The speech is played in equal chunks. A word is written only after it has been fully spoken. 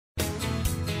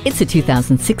It's a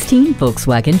 2016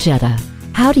 Volkswagen Jetta.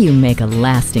 How do you make a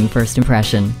lasting first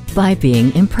impression? By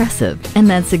being impressive. And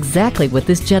that's exactly what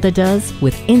this Jetta does,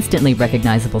 with instantly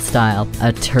recognizable style,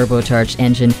 a turbocharged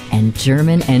engine, and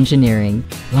German engineering.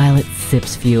 While it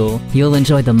sips fuel, you'll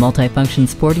enjoy the multifunction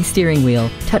sporty steering wheel,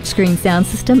 touchscreen sound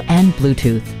system, and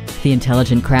Bluetooth. The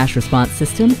intelligent crash response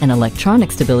system and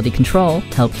electronic stability control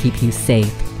help keep you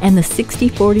safe. And the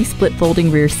 60/40 split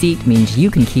folding rear seat means you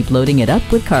can keep loading it up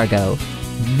with cargo.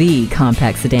 The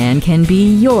compact sedan can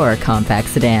be your compact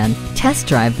sedan. Test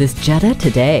drive this Jetta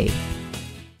today.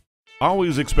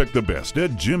 Always expect the best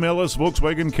at Jim Ellis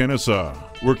VW Kennesaw.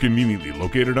 We're conveniently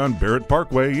located on Barrett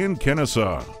Parkway in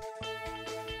Kennesaw.